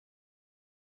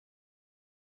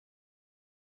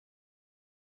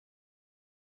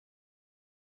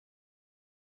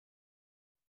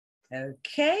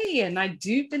Okay, and I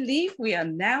do believe we are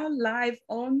now live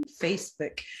on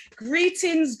Facebook.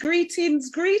 Greetings, greetings,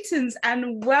 greetings,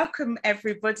 and welcome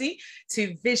everybody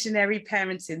to Visionary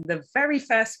Parenting, the very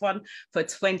first one for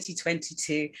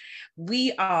 2022.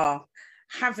 We are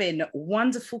having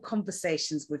wonderful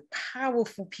conversations with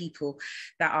powerful people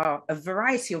that are a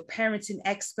variety of parenting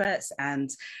experts and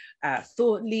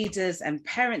thought leaders and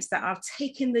parents that are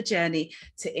taking the journey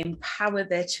to empower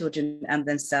their children and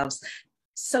themselves,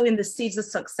 sowing the seeds of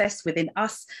success within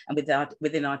us and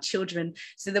within our children,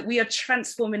 so that we are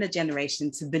transforming a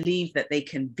generation to believe that they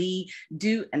can be,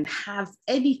 do, and have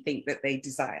anything that they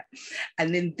desire.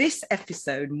 And in this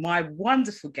episode, my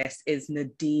wonderful guest is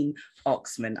Nadine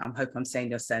Axtmann. I hope I'm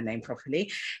saying your surname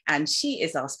properly. And she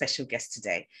is our special guest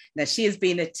today. Now, she has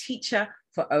been a teacher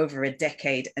for over a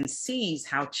decade and sees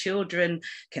how children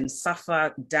can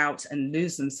suffer, doubt, and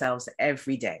lose themselves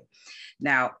every day.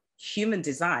 Now, human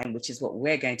design, which is what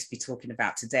we're going to be talking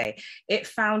about today, it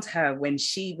found her when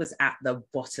she was at the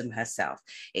bottom herself.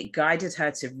 It guided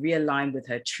her to realign with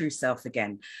her true self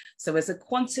again. So as a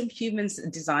quantum human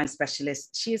design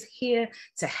specialist, she is here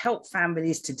to help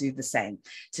families to do the same,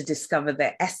 to discover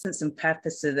their essence and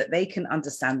purpose so that they can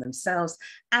understand themselves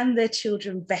and their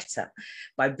children better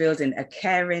by building a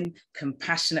caring,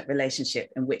 compassionate relationship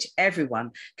in which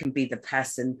everyone can be the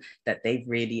person that they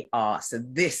really are. So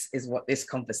this is what this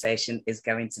conversation is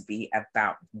going to be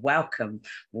about. Welcome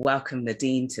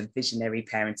Nadine to Visionary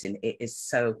Parenting. It is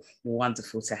so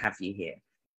wonderful to have you here.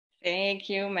 Thank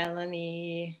you,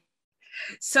 Melanie.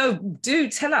 So do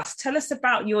tell us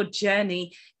about your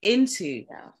journey into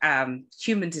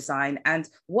human design and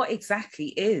what exactly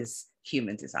is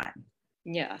human design.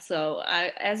 Yeah, so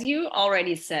as you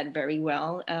already said very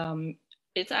well,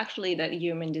 it's actually that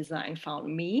human design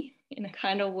found me in a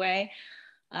kind of way.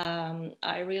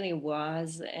 I really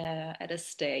was at a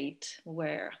state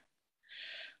where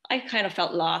I kind of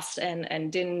felt lost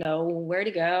and didn't know where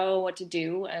to go, what to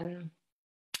do, and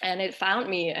it found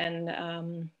me,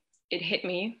 and it hit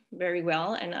me very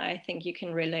well. And I think you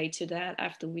can relate to that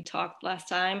after we talked last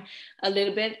time a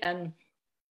little bit. And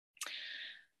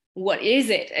what is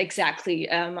it exactly?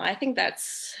 I think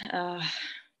that's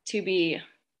to be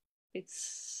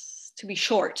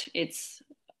short. It's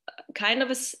kind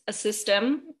of a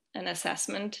system, an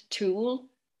assessment tool,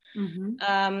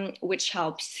 which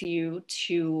helps you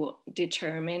to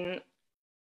determine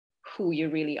who you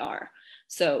really are.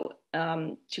 So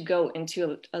to go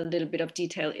into a little bit of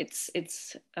detail,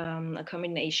 it's a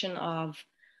combination of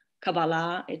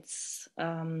Kabbalah, it's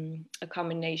a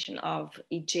combination of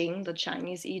I Ching, the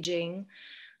Chinese I Ching,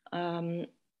 and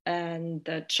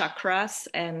the chakras,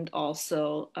 and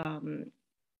also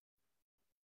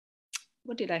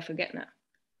what did I forget now?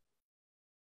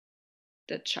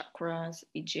 The chakras,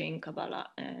 I Ching, Kabbalah,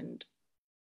 and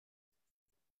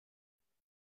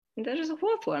there's a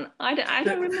fourth one. I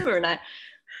don't remember now.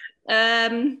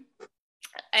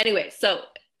 Anyway, so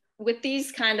with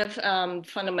these kind of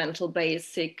fundamental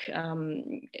basic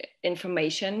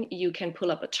information, you can pull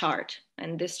up a chart.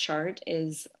 And this chart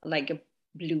is like a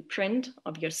blueprint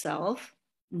of yourself,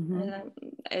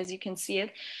 as you can see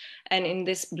it. And in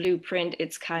this blueprint,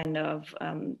 it's kind of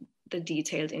the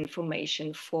detailed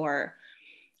information for,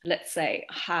 let's say,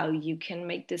 how you can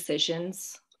make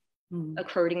decisions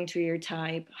according to your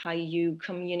type, how you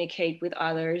communicate with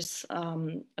others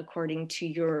according to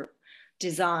your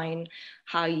design,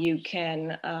 how you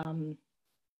can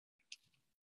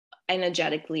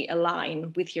energetically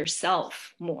align with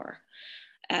yourself more.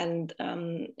 And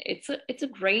it's a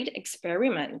great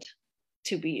experiment,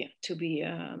 to be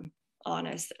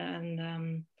honest.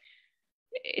 And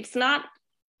it's not,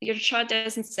 your chart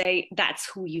doesn't say that's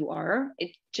who you are.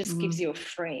 It just gives you a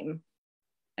frame,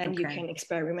 and you can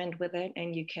experiment with it,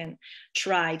 and you can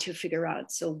try to figure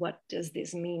out, so what does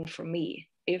this mean for me?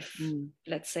 If,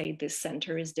 let's say, this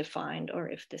center is defined, or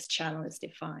if this channel is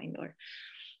defined, or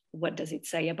what does it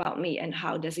say about me, and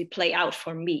how does it play out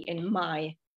for me in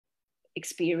my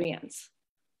experience?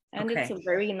 And it's a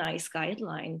very nice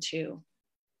guideline to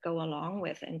go along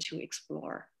with and to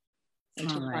explore and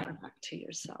to find back to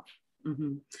yourself.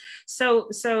 So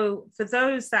for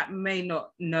those that may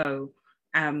not know,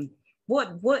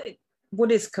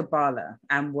 what is Kabbalah,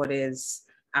 and what is,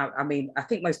 I mean, I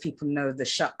think most people know the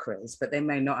chakras, but they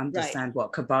may not understand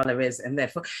what Kabbalah is, and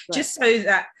therefore just so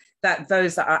that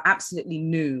those that are absolutely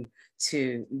new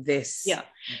to this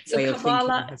way of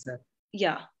Kabbalah,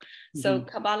 thinking so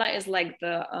Kabbalah is like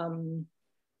the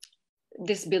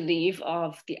this belief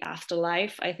of the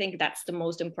afterlife. I think that's the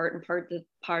most important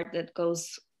part that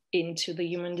goes into the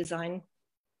human design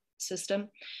system.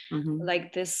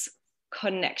 Like this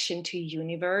connection to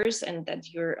universe, and that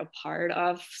you're a part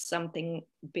of something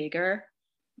bigger,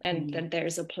 and that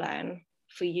there's a plan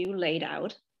for you laid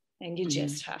out, and you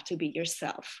just have to be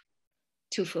yourself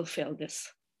to fulfill this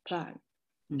plan.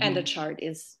 And the chart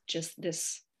is just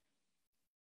this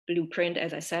blueprint,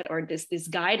 as I said, or this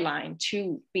guideline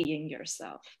to being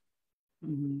yourself.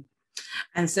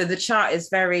 And so the chart is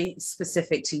very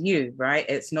specific to you, right?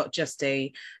 It's not just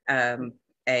it's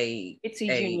a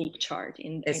unique chart.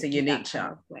 It's a unique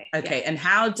chart. Way. Okay. Yeah. And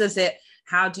how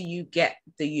do you get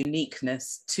the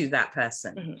uniqueness to that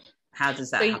person? How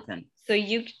does that happen? So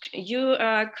you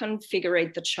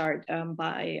configure the chart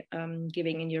by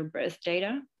giving in your birth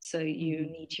data. So you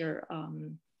need your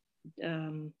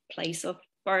place of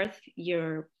birth,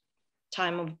 your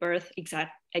time of birth,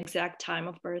 exact time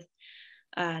of birth,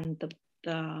 and the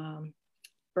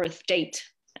birth date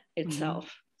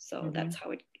itself. So that's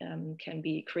how it can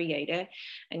be created,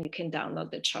 and you can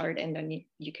download the chart, and then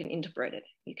you can interpret it.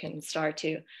 You can start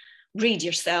to read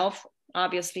yourself.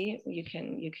 Obviously, you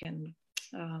can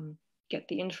get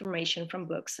the information from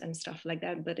books and stuff like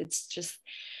that, but it's just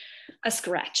a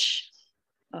scratch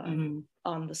on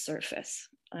the surface.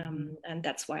 And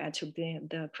that's why I took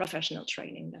the professional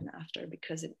training then after,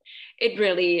 because it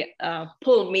really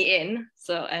pulled me in.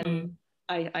 So, and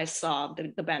I saw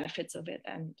the benefits of it,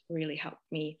 and really helped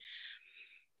me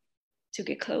to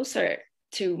get closer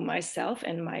to myself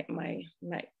and my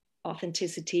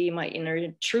authenticity, my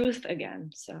inner truth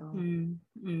again. So,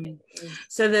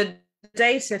 so the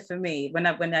data for me, when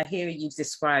I hear you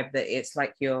describe that, it's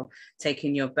like you're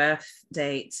taking your birth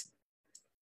date,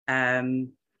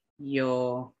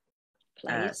 your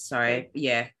one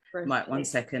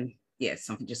second. Yeah,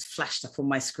 something just flashed up on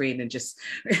my screen and just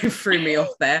threw me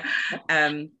off there.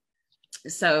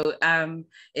 So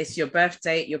it's your birth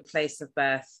date, your place of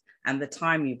birth, and the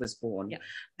time you was born. Yeah.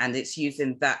 And it's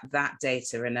using that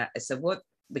data. And so what,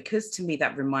 because to me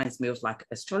that reminds me of like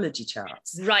astrology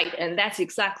charts. Right. And that's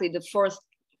exactly the fourth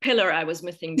pillar I was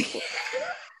missing before.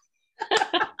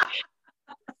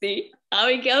 See how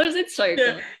it goes in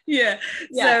circles. Yeah.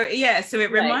 So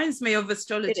it reminds me of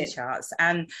astrology charts,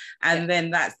 and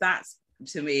then that's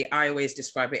to me, I always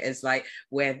describe it as like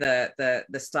where the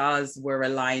stars were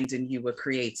aligned and you were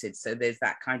created. So there's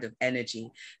that kind of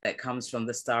energy that comes from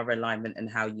the star alignment and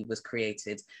how you was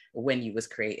created, or when you was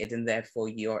created, and therefore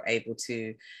you're able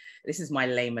to. This is my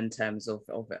layman terms of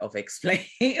explaining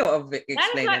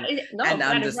and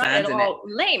understanding it.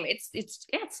 Lame. It's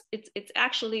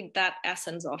actually that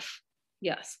essence of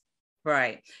yes.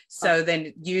 Right. So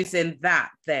then using that,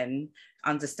 then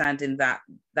understanding that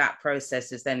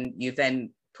process is then you then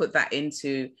put that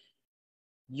into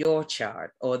your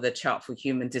chart or the chart for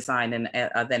human design, and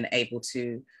are then able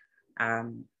to I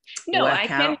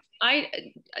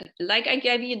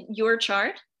gave you your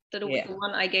chart, the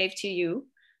one I gave to you.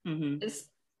 This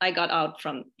I got out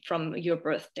from your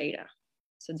birth data.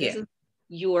 So this is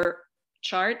your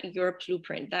chart, your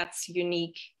blueprint. That's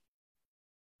unique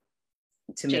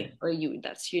to me, or you.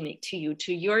 That's unique to you,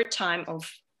 to your time of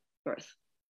birth.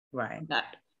 Right.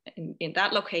 That in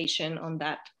that location, on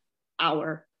that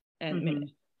hour and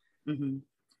minute.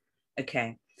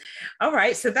 Okay. All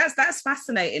right. So that's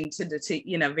fascinating to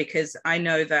because I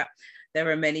know that there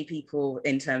are many people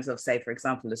in terms of, say, for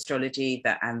example, astrology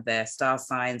and their star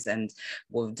signs, and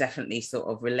will definitely sort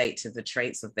of relate to the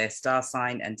traits of their star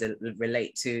sign, and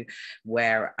relate to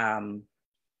where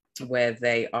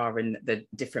they are in the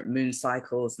different moon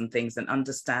cycles and things, and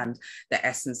understand the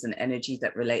essence and energy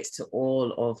that relates to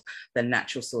all of the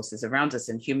natural sources around us.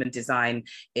 And human design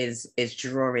is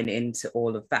drawing into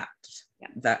all of that.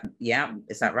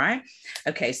 Is that right?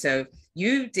 Okay, so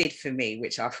you did for me,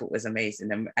 which I thought was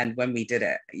amazing, and when we did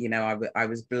it, I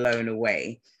was blown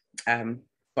away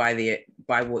by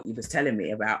what you was telling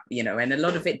me about, and a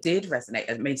lot of it did resonate.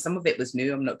 I mean, some of it was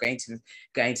new. I'm not going to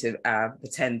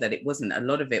pretend that it wasn't. A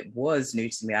lot of it was new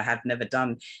to me. I had never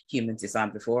done human design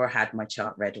before, or had my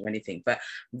chart read or anything, but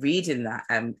reading that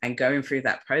and going through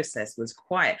that process was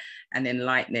quite an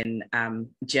enlightening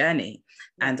journey.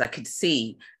 And I could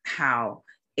see how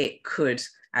it could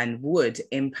and would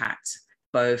impact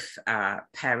both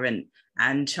parent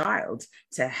and child,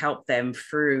 to help them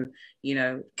through,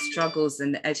 struggles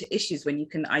and issues, when you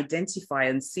can identify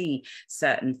and see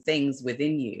certain things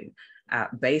within you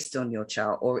based on your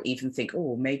chart, or even think,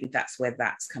 oh, maybe that's where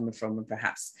that's coming from, and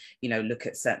perhaps, look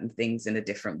at certain things in a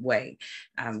different way.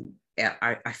 I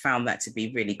found that to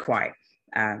be really quite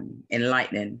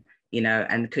enlightening,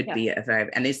 and could be a very,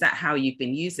 and is that how you've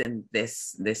been using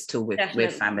this tool with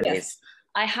families? Yes.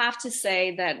 I have to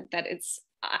say that it's,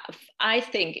 I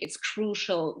think it's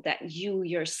crucial that you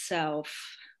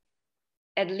yourself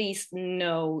at least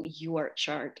know your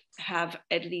chart, have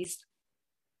at least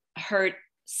heard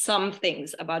some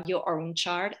things about your own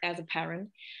chart as a parent,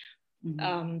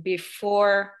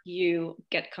 before you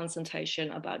get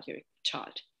consultation about your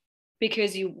child,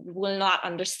 because you will not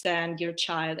understand your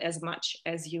child as much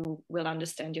as you will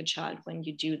understand your child when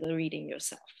you do the reading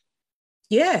yourself.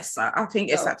 Yes, I think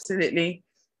it's absolutely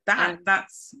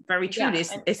that's very true. Yeah,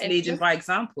 it's leading by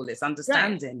example. It's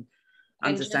understanding, right.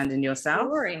 understanding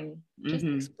yourself. Just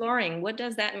exploring, what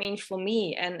does that mean for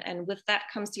me? And with that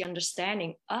comes the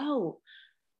understanding, oh,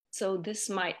 so this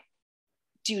might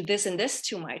do this and this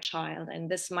to my child, and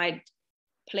this might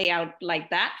play out like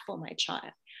that for my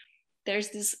child. There's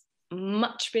this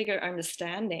much bigger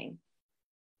understanding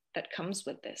that comes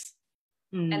with this.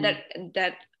 And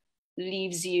that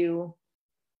leaves you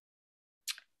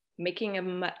making a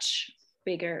much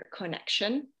bigger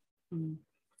connection.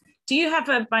 Do you have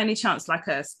by any chance like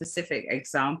a specific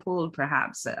example,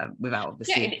 perhaps, without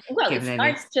obviously? It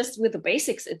starts just with the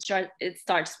basics. It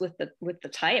starts with the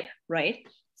type, right?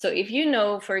 So if you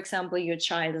know, for example, your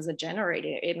child is a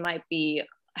generator, it might be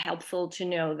helpful to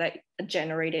know that a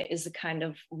generator is a kind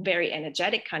of very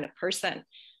energetic kind of person.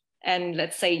 And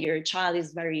let's say your child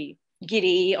is very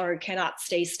giddy or cannot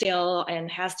stay still and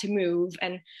has to move,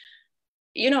 and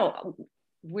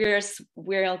we're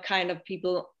kind of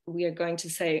people, we are going to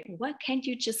say, why can't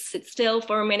you just sit still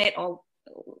for a minute, or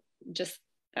just,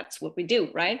 that's what we do,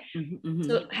 right?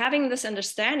 So having this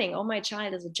understanding, oh, my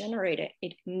child is a generator,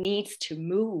 it needs to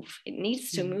move, it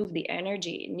needs to move the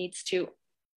energy, it needs to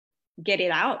get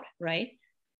it out, right?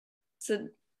 So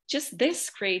just this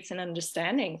creates an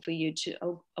understanding for you to,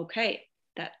 oh, okay,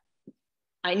 that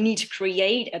I need to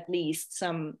create at least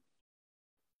some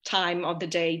time of the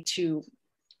day to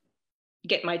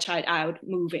get my child out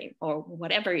moving, or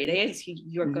whatever it is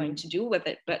you're going to do with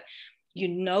it, but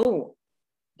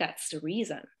that's the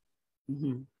reason.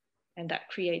 And that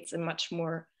creates a much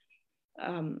more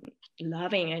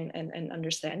loving and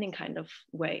understanding kind of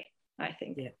way, I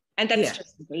think. And that's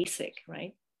just basic,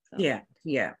 right? So.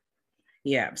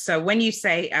 So when you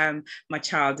say my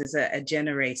child is a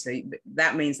generator,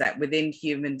 that means that within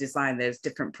human design there's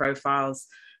different profiles,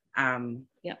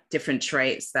 different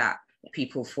traits that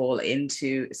people fall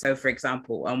into. So for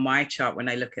example, on my chart, when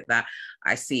I look at that,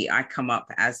 I come up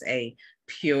as a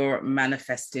pure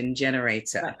manifesting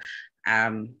generator,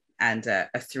 and a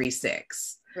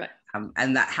 3-6, right?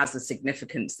 And that has a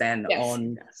significance then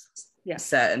on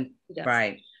certain,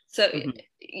 right? So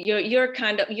you're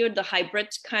the hybrid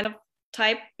kind of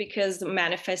type, because the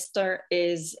manifestor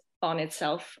is on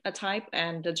itself a type,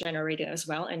 and the generator as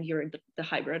well, and you're the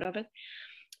hybrid of it.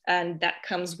 And that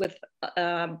comes with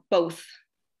both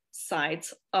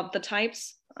sides of the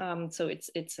types. So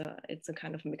it's a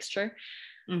kind of mixture,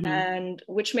 and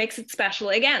which makes it special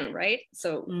again, right?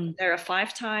 So there are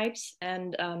 5 types,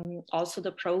 and also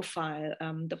the profile.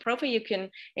 The profile you can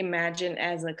imagine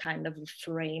as a kind of a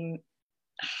frame,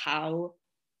 how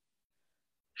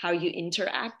you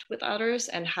interact with others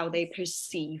and how they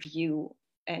perceive you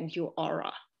and your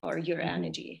aura or your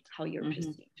energy, how you're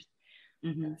perceived.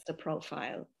 That's the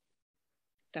profile,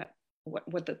 that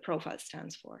what the profile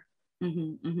stands for.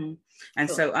 And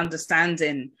so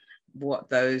understanding what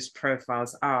those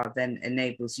profiles are then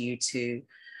enables you to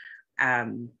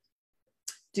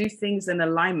do things in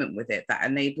alignment with it, that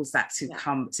enables that to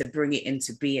come, to bring it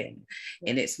into being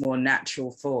in its more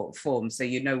natural form. So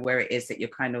you know where it is that you're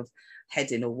kind of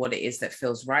heading, or what it is that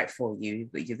feels right for you,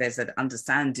 but there's an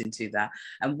understanding to that,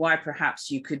 and why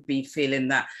perhaps you could be feeling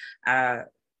that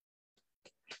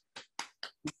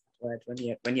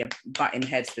when you're butting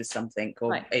heads with something,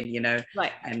 or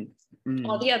and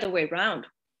or the other way around,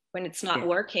 when it's not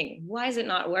working. Why is it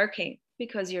not working?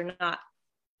 Because you're not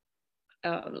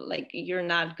you're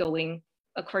not going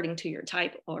according to your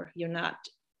type, or you're not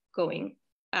going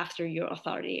after your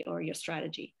authority or your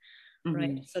strategy,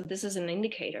 right? So this is an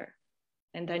indicator,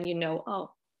 and then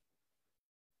oh,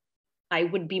 I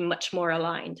would be much more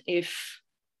aligned if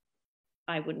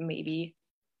I would maybe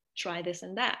try this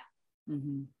and that.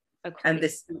 According to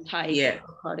type,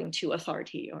 according to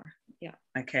authority, or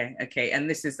okay. And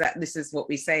this is what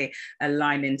we say,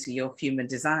 align into your human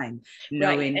design,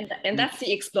 knowing, right. And that's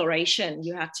the exploration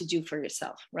you have to do for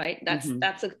yourself, right? That's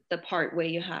the part where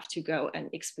you have to go and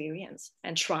experience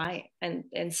and try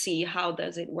and see, how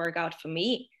does it work out for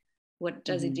me? What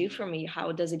does it do for me?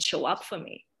 How does it show up for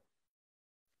me?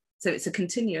 So it's a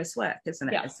continuous work, isn't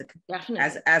it? Yeah, It's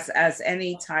definitely. as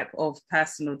any type of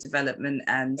personal development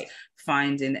and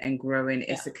finding and growing,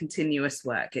 it's a continuous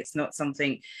work. It's not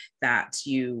something that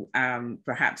you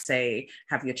perhaps say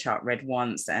have your chart read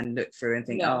once and look through and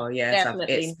think, No, oh yes,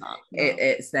 definitely not. No.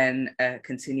 it's then a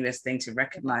continuous thing to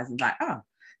recognize and like, oh,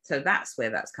 so that's where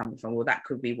that's coming from. Well, that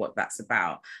could be what that's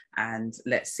about. And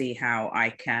let's see how I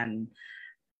can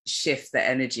shift the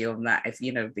energy on that, if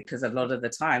you know, because a lot of the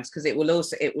times, because it will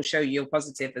show you your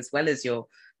positive as well as your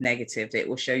negative. It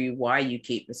will show you why you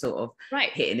keep the sort of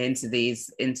hitting into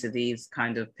these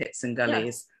kind of pits and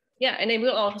gullies. Yeah, and it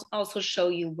will also show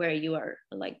you where you are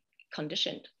like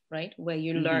conditioned, right? Where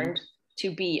you learned to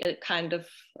be a kind of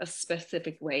a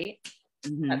specific way.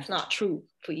 That's not true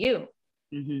for you.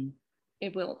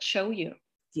 It will show you.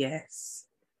 Yes,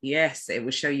 it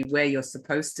will show you where you're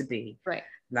supposed to be. Right.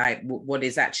 Like what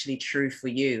is actually true for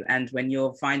you. And when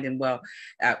you're finding,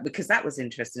 because that was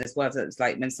interesting as well. So it's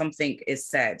like when something is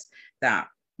said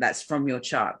that's from your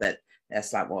chart,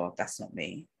 that's like, well, that's not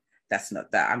me. That's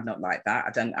not that. I'm not like that.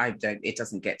 I don't, it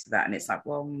doesn't get to that. And it's like,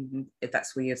 well, if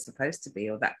that's where you're supposed to be,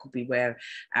 or that could be where,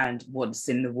 and what's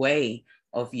in the way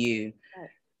of you,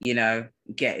 you know,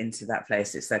 get into that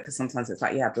place. It's like, because sometimes it's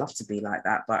like, yeah, I'd love to be like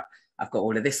that, but I've got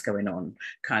all of this going on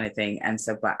kind of thing. And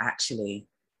so, but actually,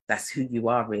 that's who you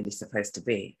are really supposed to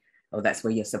be, or that's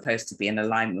where you're supposed to be in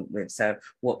alignment with. So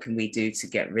what can we do to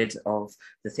get rid of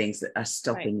the things that are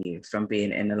stopping you from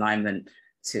being in alignment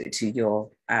to your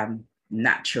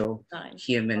natural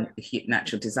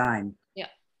natural design? Yeah,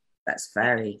 that's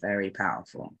very, very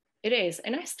powerful. It is.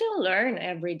 And I still learn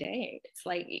every day.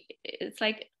 It's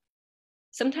like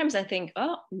sometimes I think,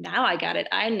 oh, now I got it.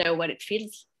 I know what it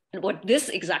feels, what this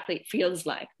exactly feels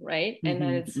like, right? And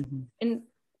then it's in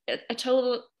a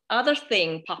total other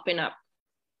thing popping up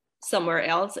somewhere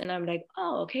else, and I'm like,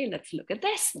 oh, okay, let's look at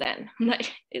this then.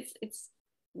 Like it's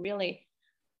really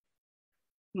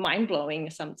mind-blowing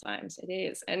sometimes. It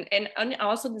is. And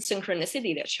also the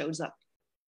synchronicity that shows up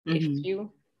if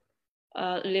you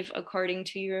live according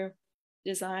to your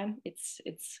design. It's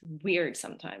weird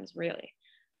sometimes, really,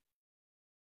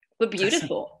 but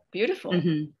beautiful.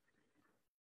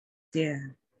 Yeah.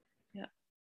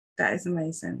 That is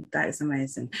amazing. That is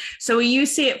amazing. So you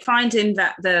see it finding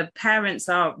that the parents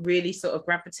are really sort of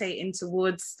gravitating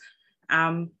towards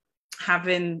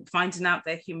finding out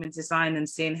their human design and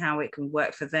seeing how it can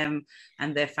work for them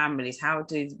and their families. How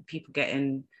do people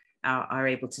are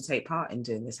able to take part in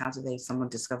doing this? How do someone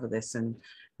discover this and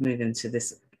move into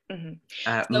this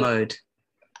mode?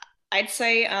 I'd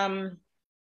say I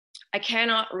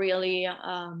cannot really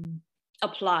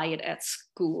apply it at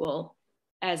school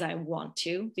as I want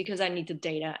to, because I need the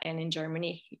data. And in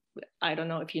Germany, I don't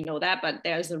know if you know that, but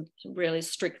there's a really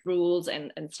strict rules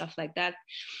and stuff like that.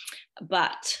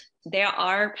 But there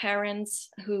are parents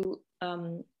who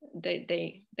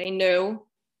they know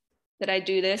that I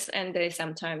do this, and they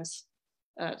sometimes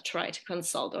try to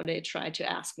consult, or they try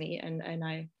to ask me, and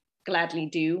I gladly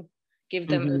do give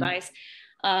them advice.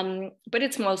 But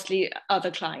it's mostly other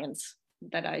clients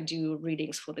that I do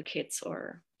readings for the kids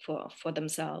or for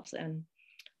themselves, and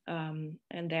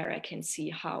there I can see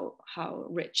how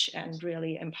rich and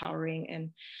really empowering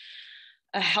and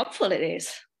helpful it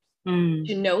is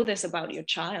to know this about your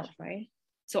child, right?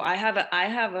 So I have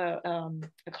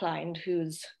a client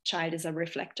whose child is a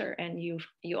reflector, and you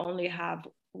only have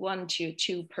 1 to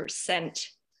 2%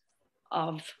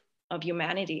 of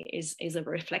humanity is a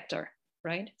reflector,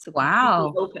 right? So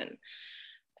wow, open.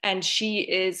 And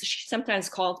she sometimes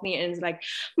calls me and is like,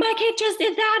 my kid just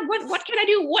did that. What can I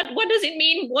do? What does it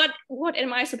mean? What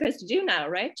am I supposed to do now,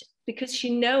 right? Because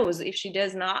she knows if she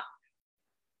does not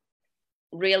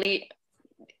really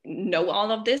know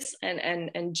all of this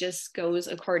and just goes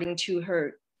according to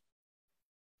her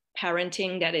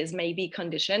parenting that is maybe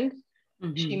conditioned,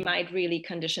 she might really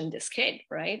condition this kid,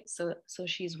 right? So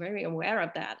she's very aware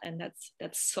of that, and that's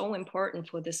so important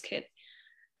for this kid.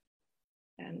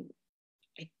 And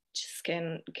just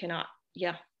cannot.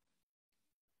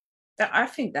 I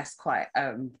think that's quite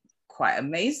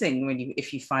amazing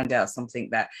if you find out something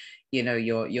that, you know,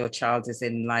 your child is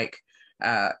in like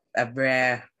a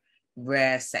rare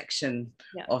section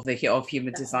of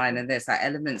human design, and there's that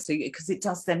element. So because it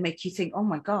does then make you think, oh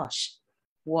my gosh,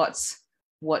 what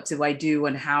do I do,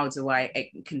 and how do I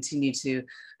continue to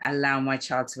allow my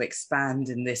child to expand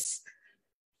in this,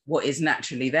 what is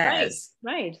naturally theirs,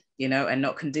 right? You know, and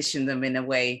not condition them in a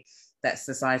way that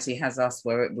society has us,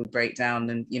 where it would break down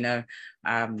and, you know,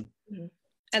 and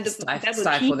that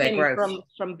would keep their growth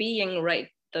from being right.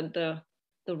 The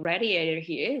radiator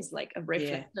he is, like a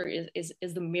reflector, is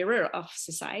the mirror of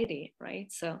society,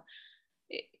 right? So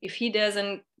if he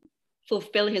doesn't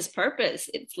fulfill his purpose,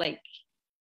 it's like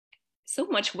so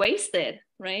much wasted,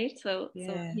 right? So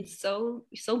he's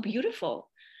so beautiful.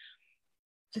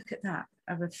 Look at that,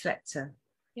 a reflector.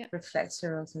 Yeah.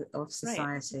 Reflector of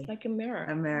society. Right. Like a mirror.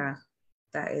 A mirror.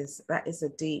 That is a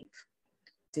deep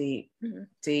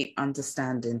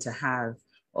understanding to have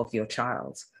of your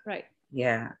child. Right.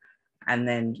 Yeah. And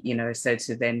then, you know, so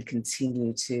to then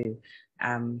continue to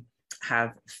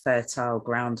have fertile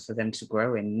ground for them to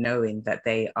grow in, knowing that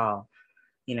they are,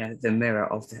 you know, the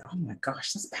mirror of the, oh my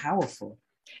gosh, that's powerful.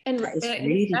 And that is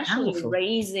really especially powerful.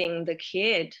 Raising the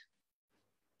kid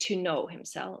to know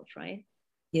himself, right?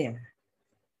 Yeah.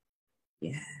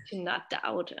 To not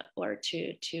doubt or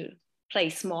to play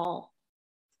small.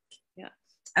 Yeah.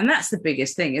 And that's the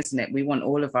biggest thing, isn't it? We want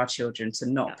all of our children to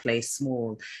not play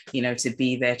small, you know, to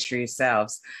be their true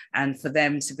selves. And for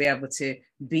them to be able to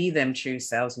be them true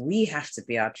selves, we have to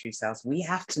be our true selves. We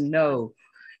have to know,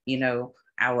 you know,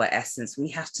 our essence. We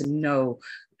have to know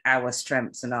our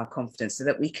strengths and our confidence so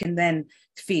that we can then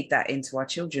feed that into our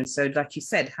children. So like you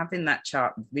said, having that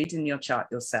chart, reading your chart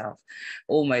yourself,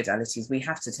 all modalities, we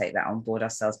have to take that on board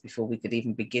ourselves before we could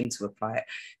even begin to apply it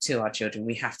to our children.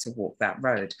 We have to walk that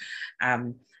road.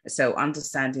 So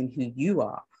understanding who you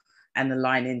are and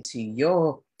aligning to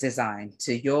your design,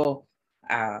 to your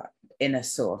inner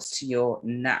source, to your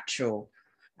natural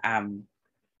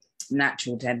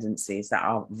tendencies that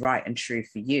are right and true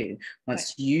for you.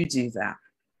 Once you do that,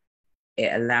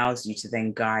 it allows you to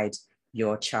then guide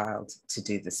your child to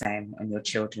do the same and your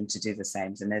children to do the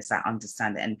same. And there's that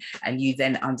understanding. And you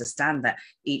then understand that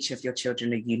each of your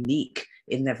children are unique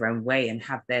in their own way and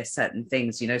have their certain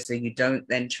things, you know, so you don't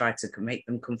then try to make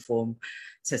them conform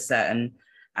to certain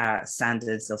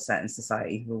standards or certain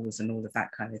society rules and all of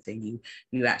that kind of thing.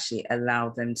 You actually allow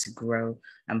them to grow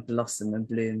and blossom and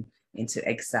bloom into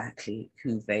exactly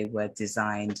who they were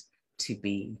designed to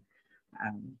be.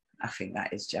 I think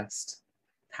that is just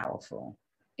powerful.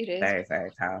 It is very,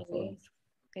 very powerful.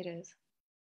 It is.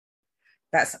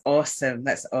 That's awesome.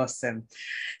 That's awesome.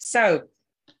 So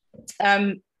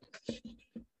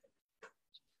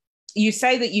you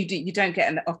say that you don't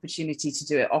get an opportunity to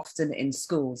do it often in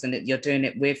schools, and that you're doing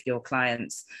it with your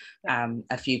clients,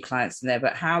 a few clients in there,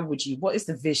 but what is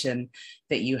the vision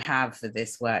that you have for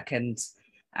this work, and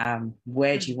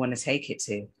where do you want to take it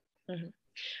to? Mm-hmm.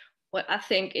 Well, I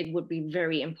think it would be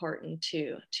very important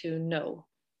to know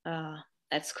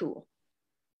at school,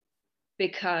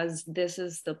 because this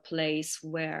is the place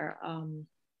where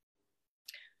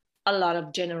a lot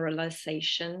of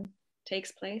generalization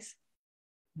takes place,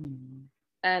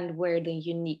 and where the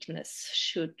uniqueness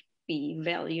should be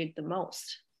valued the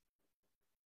most.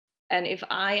 And if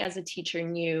I, as a teacher,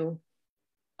 knew,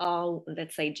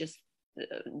 let's say just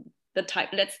the type,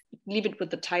 let's leave it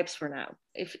with the types for now.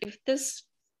 If this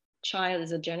child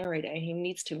is a generator and he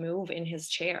needs to move in his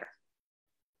chair,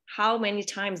 how many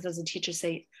times does a teacher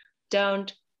say,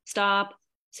 don't, stop,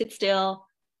 sit still,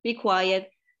 be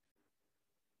quiet?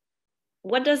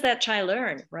 What does that child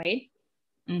learn, right?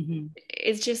 Mm-hmm.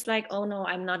 It's just like, oh no,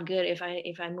 I'm not good if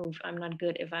I move. I'm not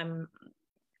good if I'm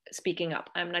speaking up.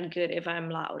 I'm not good if I'm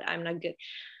loud. I'm not good.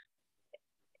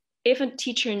 If a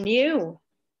teacher knew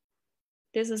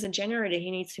this is a generator, he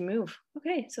needs to move.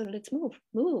 Okay, so let's move.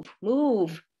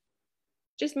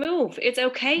 Just move. It's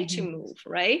okay to move,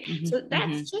 right? So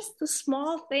that's just the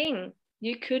small thing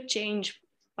you could change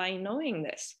by knowing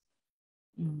this.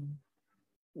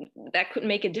 That could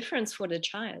make a difference for the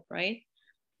child, right?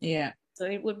 Yeah. So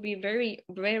it would be very,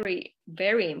 very,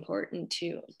 very important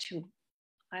to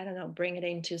I don't know, bring it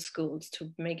into schools, to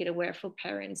make it aware for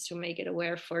parents, to make it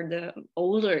aware for the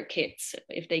older kids,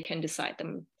 if they can decide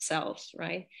themselves,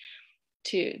 right?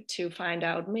 To find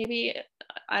out, maybe,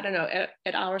 I don't know,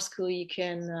 at our school you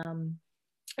can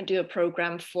do a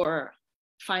program for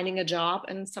finding a job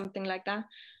and something like that.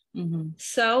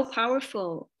 So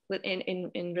powerful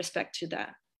in respect to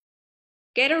that.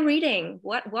 Get a reading.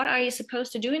 What are you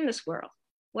supposed to do in this world?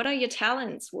 What are your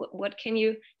talents? What can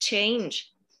you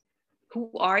change? Who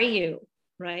are you,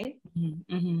 right?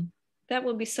 That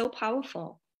would be so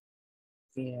powerful.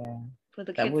 Yeah, for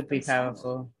the kids. That would be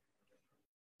powerful.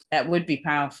 That would be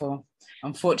powerful.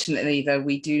 Unfortunately, though,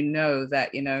 we do know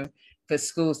that, you know, for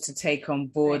schools to take on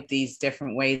board these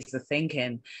different ways of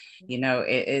thinking, you know,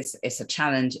 it's a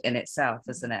challenge in itself,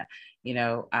 isn't it? You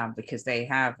know, because they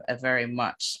have a very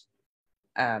much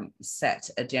set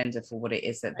agenda for what it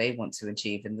is that they want to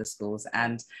achieve in the schools,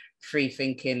 and free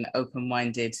thinking,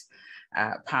 open-minded,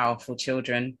 powerful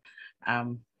children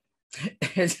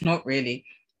is not really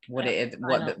what it is,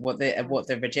 what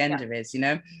their agenda is, you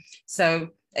know. So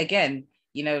again,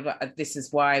 you know, this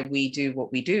is why we do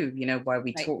what we do, you know, why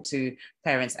we Right. talk to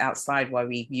parents outside, why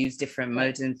we use different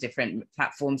modems, different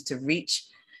platforms to reach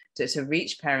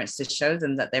parents, to show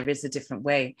them that there is a different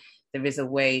way. There is a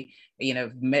way, you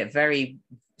know,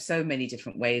 so many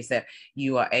different ways that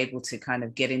you are able to kind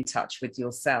of get in touch with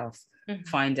yourself,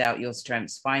 find out your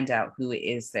strengths, find out who it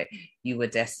is that you were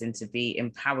destined to be,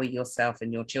 empower yourself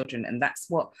and your children. And that's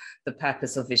what the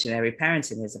purpose of visionary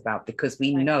parenting is about, because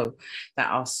we know that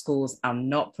our schools are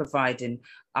not providing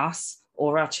us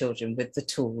or our children with the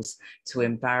tools to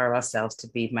empower ourselves to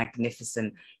be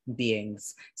magnificent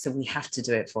beings. So we have to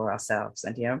do it for ourselves.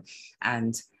 And, you know,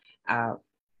 and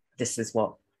this is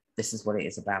what it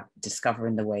is about,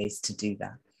 discovering the ways to do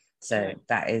that. So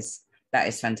that is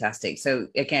fantastic. So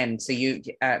again, so you're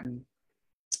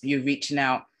reaching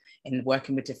out and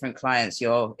working with different clients.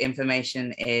 Your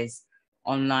information is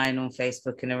online on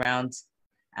Facebook and around.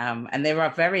 And there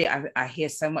are I hear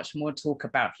so much more talk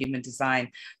about human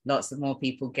design, lots of more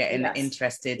people getting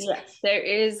interested. Yes, there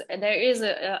is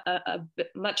a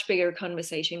much bigger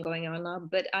conversation going on now,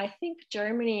 but I think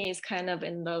Germany is kind of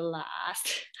in the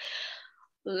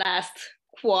last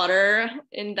quarter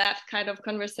in that kind of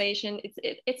conversation.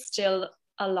 It's still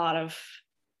a lot of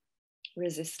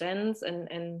resistance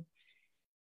and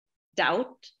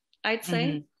doubt, I'd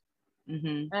say.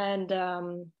 And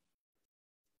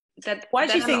why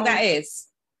do you think that is?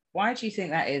 Why do you think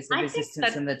that is, the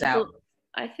resistance and the doubt?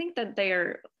 I think that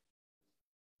they're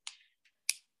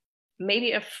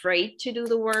maybe afraid to do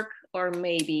the work, or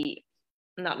maybe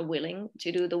not willing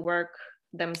to do the work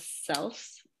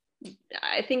themselves.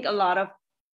 I think a lot of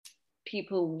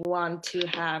people want to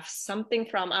have something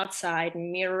from outside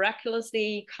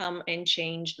miraculously come and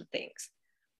change the things.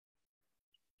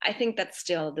 I think that's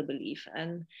still the belief.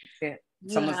 And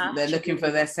they're looking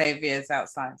for their saviors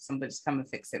outside. Somebody's come and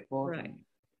fix it for them.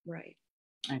 Right.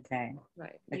 Okay.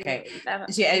 Right. Okay.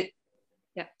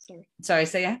 Sorry.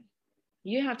 Say yeah.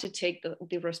 You have to take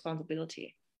the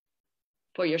responsibility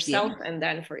for yourself and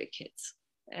then for your kids.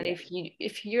 And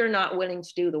if you're not willing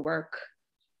to do the work,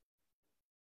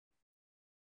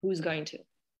 who's going to?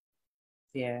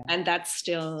 Yeah. And that's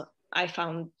still, I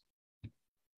found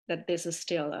that this is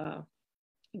still a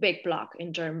big block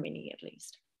in Germany, at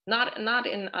least. Not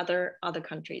in other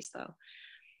countries though.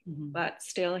 But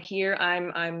still here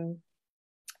I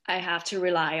have to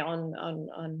rely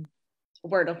on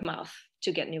word of mouth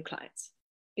to get new clients,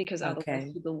 because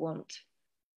otherwise people won't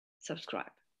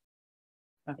subscribe.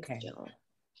 Okay. Still,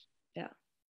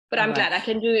 but I'm glad I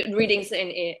can do readings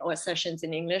or sessions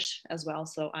in English as well.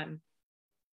 So I'm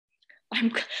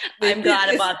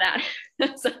glad about that.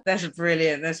 That's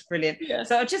brilliant. Yeah.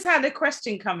 So I just had a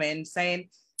question come in saying,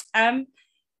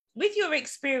 with your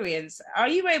experience, are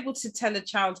you able to tell a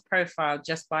child's profile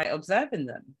just by observing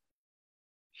them?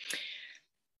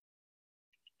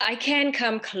 I can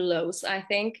come close. I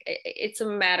think it's a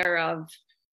matter of,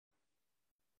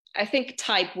 I think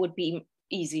type would be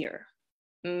easier.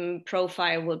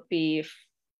 Profile would be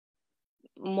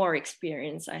more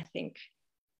experience. I think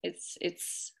it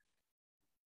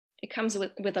comes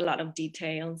with a lot of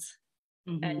details.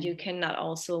 And you cannot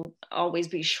also always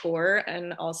be sure,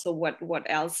 and also what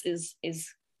else is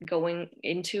going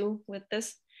into with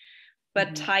this.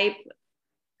 But type,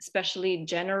 especially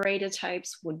generated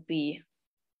types, would be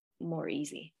more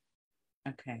easy.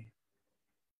 Okay,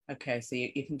 so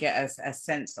you can get a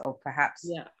sense of perhaps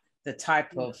the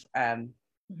type of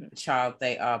child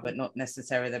they are, but not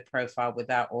necessarily the profile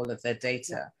without all of their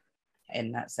data.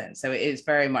 In that sense, so it is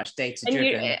very much data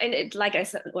driven. And it, like I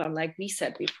said, well, like we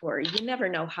said before, you never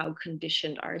know how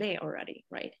conditioned are they already,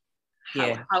 right?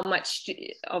 How much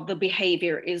of the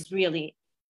behavior is really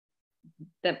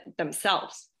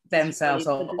themselves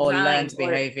or learned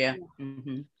behavior.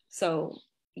 So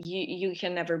you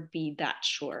can never be that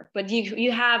sure, but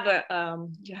you have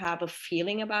a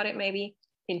feeling about it, maybe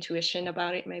intuition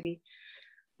about it, maybe.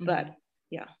 But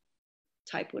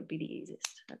type would be the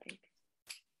easiest, I think.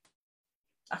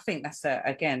 I think that's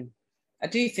again, I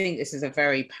do think this is a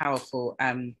very powerful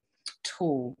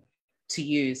tool to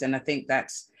use. And I think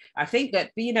that,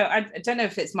 you know, I don't know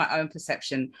if it's my own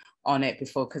perception on it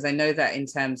before, because I know that in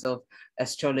terms of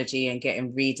astrology and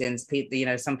getting readings, people, you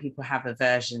know, some people have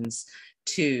aversions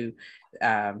to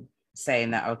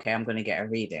saying that, okay, I'm going to get a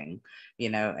reading, you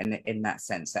know, and in that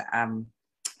sense. And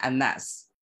that's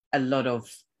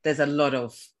there's a lot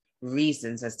of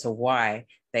reasons as to why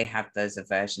they have those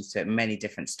aversions to it. Many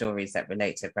different stories that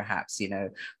relate to perhaps, you know,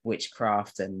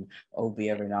 witchcraft and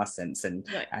Obia and Essence and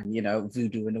you know,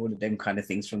 voodoo and all of them kind of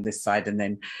things from this side, and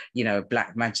then, you know,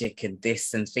 black magic and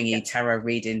this and thingy, tarot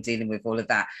reading, dealing with all of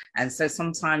that. And so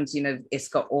sometimes, you know, it's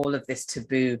got all of this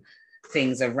taboo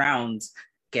things around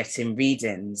getting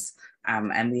readings,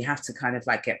 and we have to kind of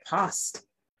like get past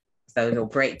those or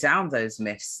break down those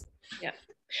myths. Yeah.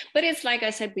 But it's like I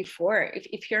said before,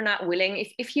 if you're not willing,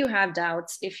 if you have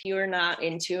doubts, if you're not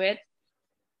into it,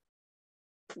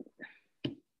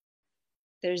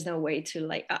 there's no way to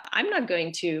like, I'm not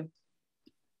going to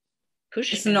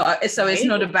push. It's not, so it's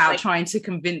not about like, trying to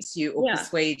convince you or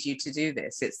persuade you to do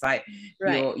this. It's like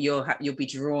you'll be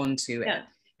drawn to it.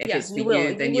 If it's for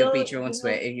you, then you'll be drawn to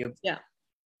it. If you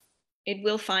it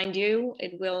will find you.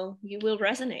 You will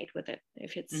resonate with it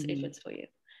if it's for you.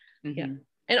 Yeah.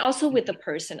 And also with the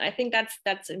person, I think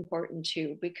that's important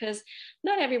too, because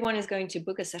not everyone is going to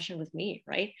book a session with me,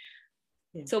 right?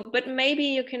 Yeah. So, but maybe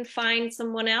you can find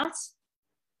someone else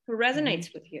who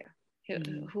resonates with you,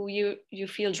 who you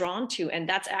feel drawn to. And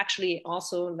that's actually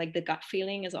also like the gut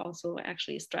feeling is also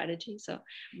actually a strategy. So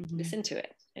listen to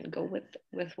it and go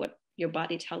with what your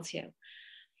body tells you.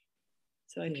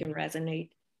 So if you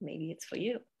resonate, maybe it's for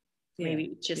you. Maybe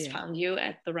it just found you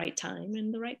at the right time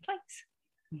in the right place.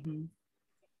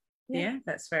 Yeah,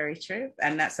 that's very true.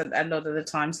 And that's a lot of the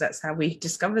times that's how we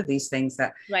discover these things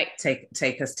that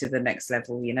take us to the next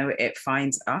level. You know, it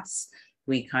finds us.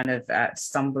 We kind of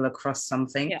stumble across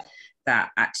something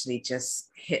that actually just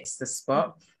hits the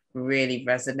spot, really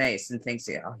resonates, and thinks,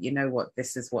 oh, you know what,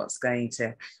 this is what's going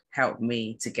to help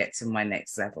me to get to my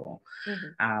next level.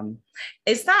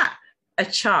 Is that a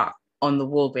chart on the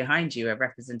wall behind you, a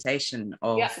representation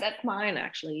of? Yeah, that's mine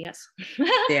actually. Yes.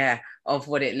 Of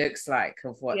what it looks like,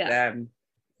 of what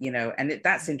you know, and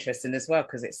that's interesting as well,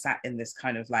 because it's sat in this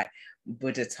kind of like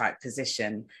Buddha type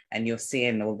position, and you're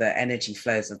seeing all the energy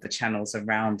flows of the channels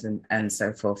around and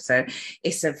so forth. So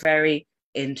it's a very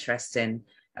interesting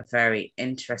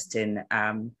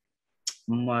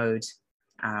mode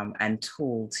and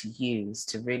tool to use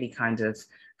to really kind of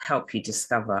help you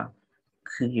discover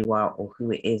who you are, or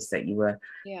who it is that you were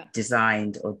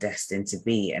designed or destined to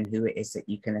be, and who it is that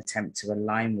you can attempt to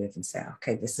align with and say,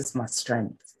 okay, this is my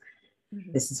strength.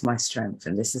 This is my strength,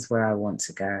 and this is where I want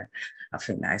to go. I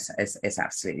think that is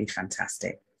absolutely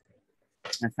fantastic.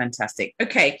 Fantastic.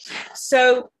 Okay,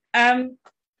 so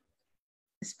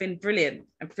it's been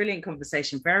a brilliant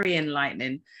conversation, very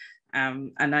enlightening.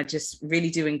 And I just really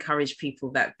do encourage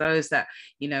people, that those that,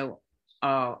 you know,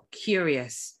 are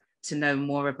curious to know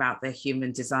more about their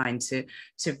human design, to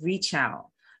reach out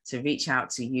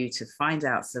to you, to find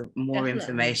out some more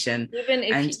information. Even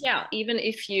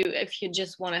if you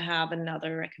just want to have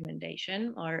another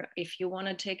recommendation, or if you want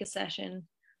to take a session,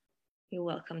 you're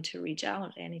welcome to reach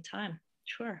out anytime.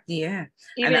 Sure. Yeah.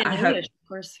 Even in English, of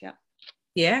course.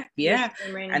 Yeah.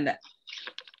 And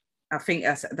I think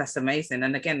that's amazing.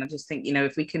 And again, I just think, you know,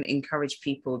 if we can encourage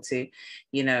people to,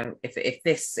 you know, if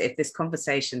this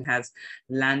conversation has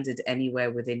landed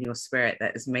anywhere within your spirit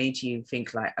that has made you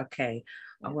think like, okay,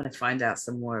 I want to find out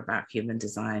some more about human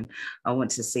design. I want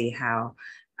to see how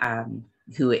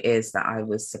who it is that I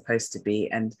was supposed to be,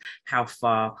 and how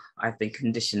far I've been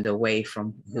conditioned away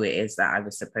from who it is that I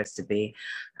was supposed to be,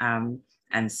 and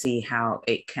see how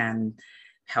it can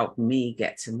help me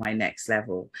get to my next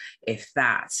level. If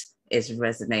that is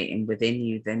resonating within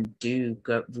you, then do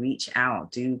go reach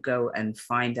out, do go and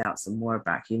find out some more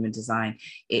about human design.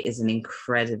 It is an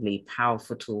incredibly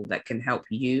powerful tool that can help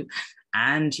you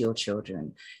and your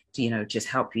children, you know, just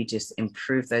help you just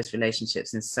improve those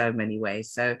relationships in so many ways.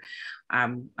 So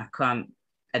I can't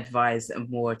advise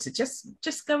more to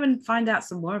just go and find out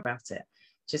some more about it.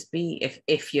 Just be,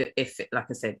 if like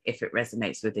I said, if it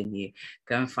resonates within you,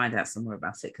 go and find out some more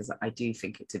about it, because I do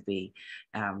think it to be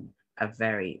a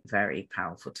very, very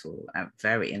powerful tool,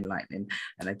 very enlightening.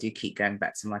 And I do keep going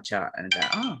back to my chart and go,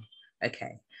 oh,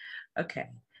 okay,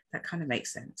 that kind of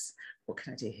makes sense. What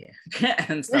can I do here?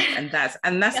 and stuff. And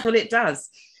that's what it does.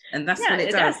 And that's what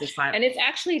it does. It's like, and it's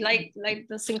actually like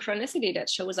the synchronicity that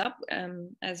shows up,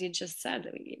 as you just said.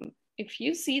 If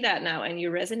you see that now and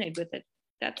you resonate with it,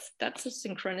 that's a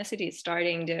synchronicity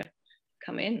starting to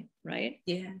come in, right?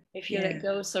 Yeah. If you let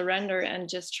go, surrender, and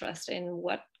just trust in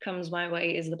what comes my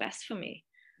way is the best for me.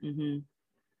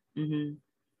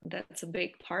 That's a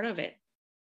big part of it.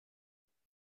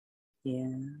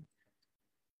 Yeah.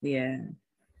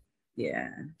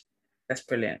 That's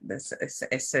brilliant.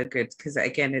 It's so good, because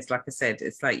again, it's like I said,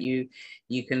 it's like you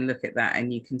can look at that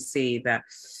and you can see that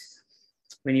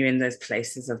when you're in those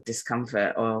places of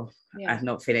discomfort, or I'm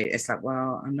not feeling, it's like,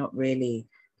 well, I'm not really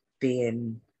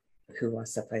being who I'm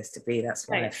supposed to be. That's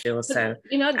why I feel so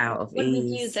out of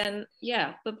ease.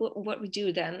 What we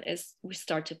do then is we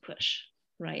start to push,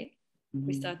 right?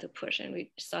 We start to push, and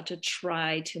we start to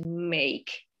try to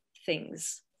make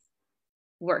things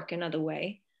work another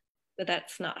way, but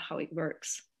that's not how it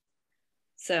works.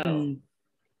 So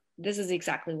this is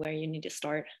exactly where you need to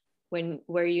start,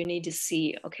 where you need to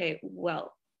see, okay,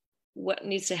 well, what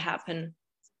needs to happen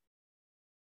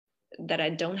that I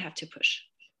don't have to push,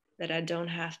 that I don't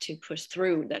have to push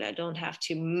through, that I don't have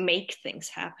to make things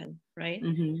happen, right?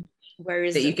 Where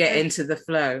is that you get first... into the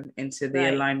flow, into the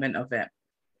alignment of it.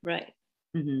 Right.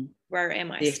 Where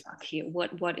am I stuck here?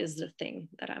 What is the thing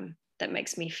that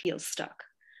makes me feel stuck?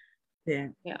 Yeah.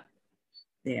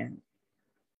 Yeah.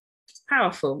 It's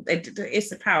powerful.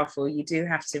 It's powerful. You do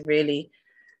have to really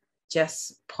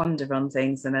just ponder on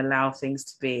things and allow things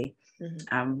to be,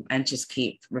 and just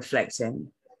keep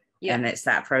reflecting. And it's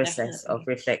that process of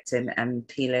reflecting and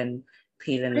peeling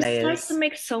layers. It starts to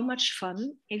make so much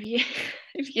fun if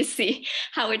you see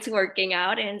how it's working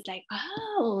out, and it's like,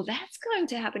 oh, that's going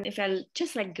to happen if I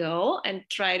just let go and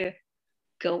try to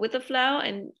go with the flow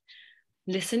and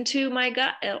listen to my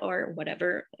gut or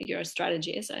whatever your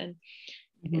strategy is. And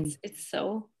it's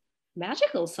so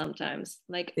magical sometimes.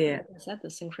 Like I said, the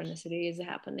synchronicity is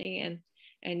happening,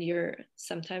 and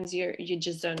sometimes you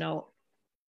just don't know.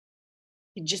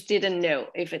 You just didn't know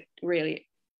if it really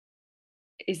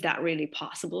is that really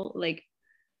possible. Like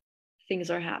things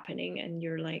are happening and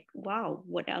you're like, wow,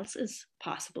 what else is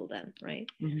possible then, right?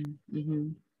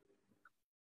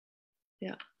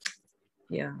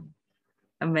 Yeah.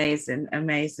 Amazing.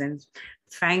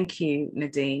 Thank you,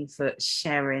 Nadine, for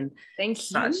sharing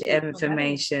such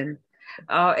information.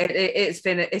 Oh, it's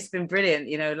been brilliant.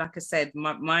 You know, like I said,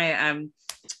 my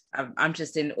I'm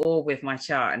just in awe with my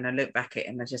chart, and I look back at it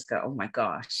and I just go, oh my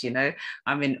gosh, you know,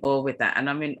 I'm in awe with that. And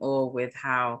I'm in awe with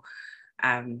how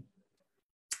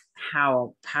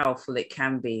powerful it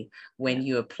can be when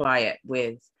you apply it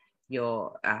with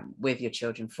your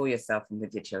children, for yourself and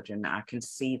with your children. I can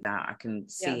see that. I can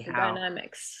see how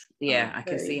dynamics. I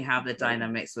can see how the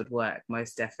dynamics would work,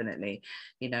 most definitely.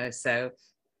 You know, so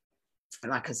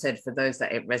like I said, for those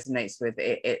that it resonates with,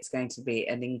 it's going to be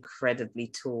an incredibly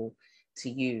tool to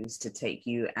use to take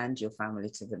you and your family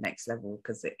to the next level,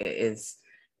 because it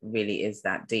really is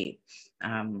that deep.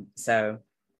 So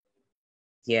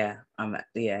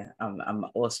I'm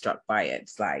awestruck by it.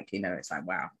 It's like, you know, it's like,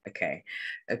 wow, okay,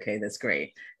 that's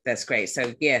great. So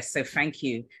thank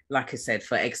you, like I said,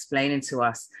 for explaining to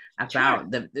us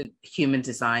about the human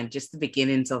design, just the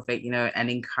beginnings of it, you know, and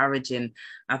encouraging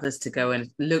others to go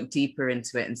and look deeper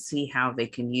into it and see how they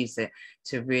can use it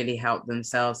to really help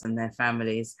themselves and their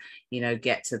families, you know,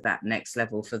 get to that next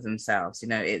level for themselves. You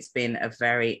know, it's been a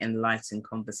very enlightening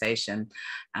conversation,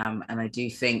 and I do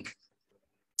think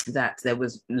that there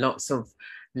was lots of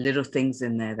little things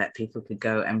in there that people could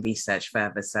go and research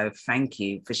further. So thank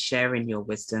you for sharing your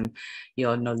wisdom,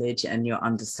 your knowledge, and your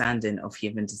understanding of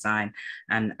human design,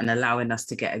 and allowing us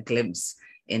to get a glimpse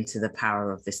into the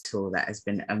power of this tool. That has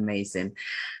been amazing.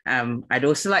 I'd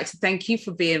also like to thank you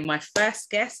for being my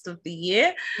first guest of the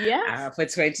year for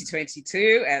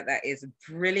 2022. That is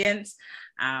brilliant.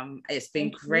 It's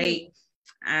been great.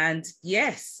 And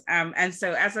yes, and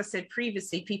so as I said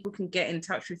previously, people can get in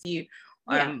touch with you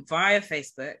via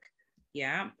Facebook.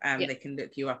 They can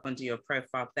look you up under your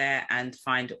profile there and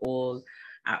find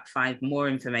more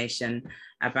information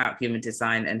about human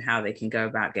design and how they can go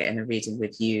about getting a reading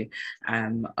with you,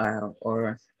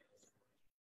 or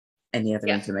any other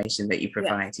information that you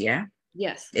provide.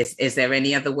 Yes. Is there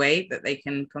any other way that they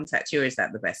can contact you, or is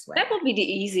that the best way? That would be the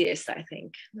easiest, I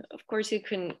think. Of course, you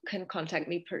can contact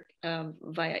me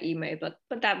via email,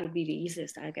 but that would be the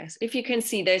easiest, I guess. If you can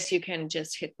see this, you can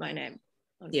just hit my name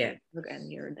on Facebook and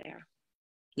you're there.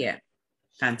 Yeah.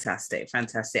 Fantastic.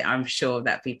 I'm sure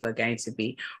that people are going to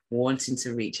be wanting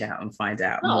to reach out and find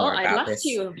out more about this.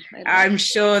 I'm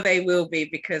sure they will be,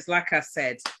 because like I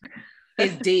said,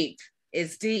 it's deep.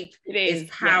 It's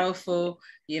powerful.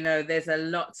 You know, there's a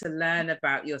lot to learn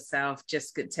about yourself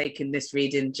just taking this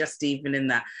reading. Just even in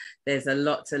that, there's a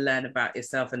lot to learn about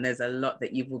yourself, and there's a lot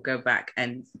that you will go back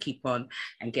and keep on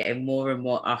and getting more and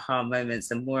more aha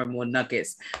moments and more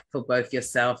nuggets for both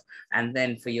yourself and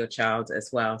then for your child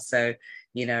as well. So,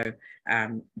 you know,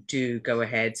 do go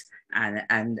ahead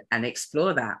and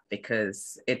explore that,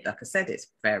 because it, like I said, it's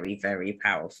very, very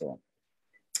powerful.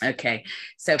 Okay,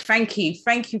 so thank you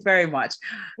very much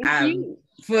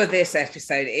for this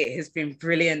episode. It has been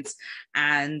brilliant,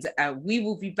 and we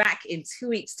will be back in 2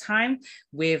 weeks' time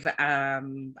with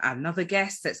another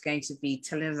guest that's going to be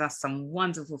telling us some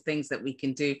wonderful things that we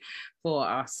can do for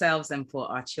ourselves and for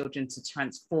our children to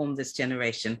transform this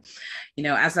generation. You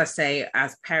know, as I say,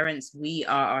 as parents, we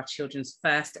are our children's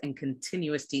first and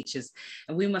continuous teachers,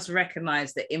 and we must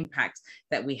recognize the impact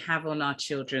that we have on our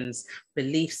children's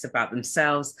beliefs about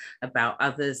themselves, about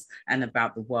others, and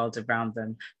about the world around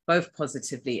them. both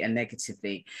positively and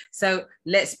negatively. So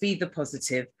let's be the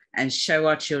positive and show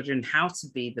our children how to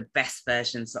be the best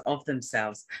versions of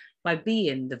themselves by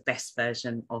being the best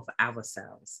version of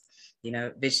ourselves. You know,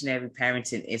 visionary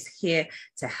parenting is here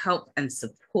to help and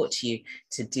support you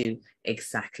to do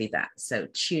exactly that. So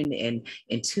tune in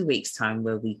 2 weeks' time,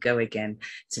 where we go again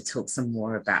to talk some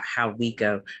more about how we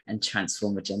go and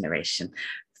transform a generation.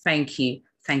 Thank you.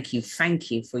 Thank you. Thank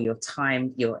you for your time,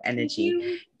 your energy,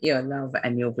 your love,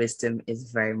 and your wisdom is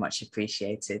very much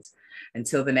appreciated.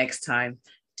 Until the next time,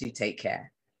 do take care.